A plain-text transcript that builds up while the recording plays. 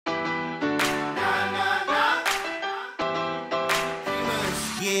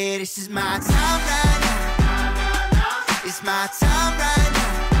this is my time right now. It's my time right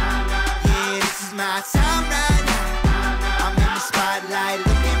now. Yeah, this is my time right now. I'm in the spotlight, look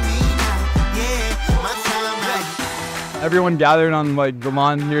at me now. Yeah, my time right now. Everyone gathered on like the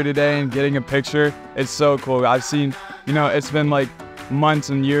lawn here today and getting a picture. It's so cool. I've seen, you know, it's been like months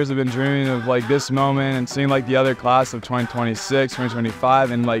and years I've been dreaming of like this moment and seeing like the other class of 2026,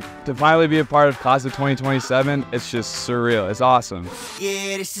 2025, and like to finally be a part of class of 2027, it's just surreal. It's awesome.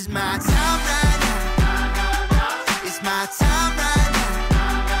 Yeah, this is my time right now. It's my time right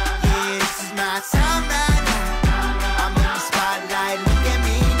now. Yeah, this is my time right now. I'm in the spotlight, look at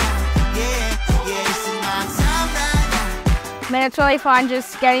me now. Yeah, this is my time right now. Man, it's really fun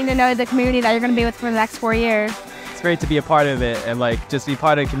just getting to know the community that you're going to be with for the next 4 years. It's great to be a part of it and like just be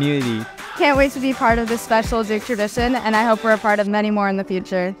part of the community. Can't wait to be part of this special Duke tradition, and I hope we're a part of many more in the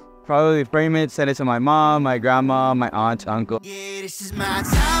future. Probably frame it, send it to my mom, my grandma, my aunt, uncle. Yeah, this is my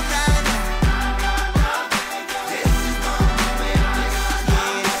time.